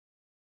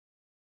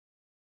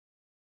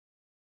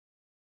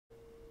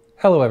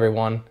Hello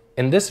everyone.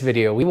 In this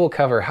video, we will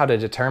cover how to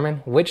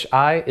determine which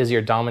eye is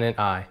your dominant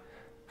eye.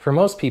 For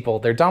most people,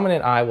 their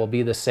dominant eye will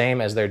be the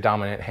same as their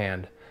dominant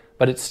hand,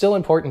 but it's still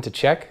important to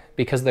check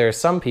because there are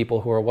some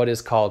people who are what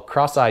is called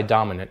cross-eye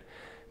dominant,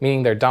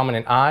 meaning their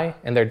dominant eye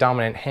and their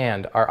dominant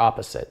hand are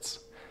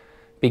opposites.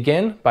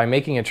 Begin by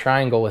making a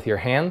triangle with your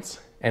hands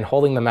and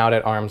holding them out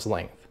at arm's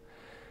length.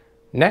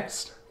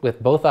 Next,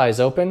 with both eyes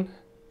open,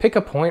 pick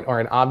a point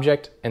or an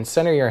object and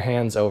center your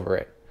hands over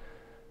it.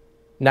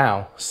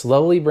 Now,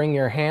 slowly bring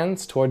your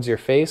hands towards your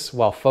face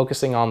while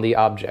focusing on the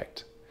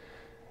object,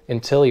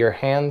 until your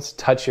hands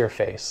touch your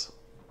face.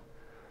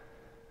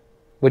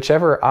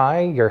 Whichever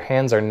eye your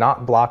hands are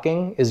not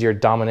blocking is your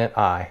dominant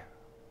eye.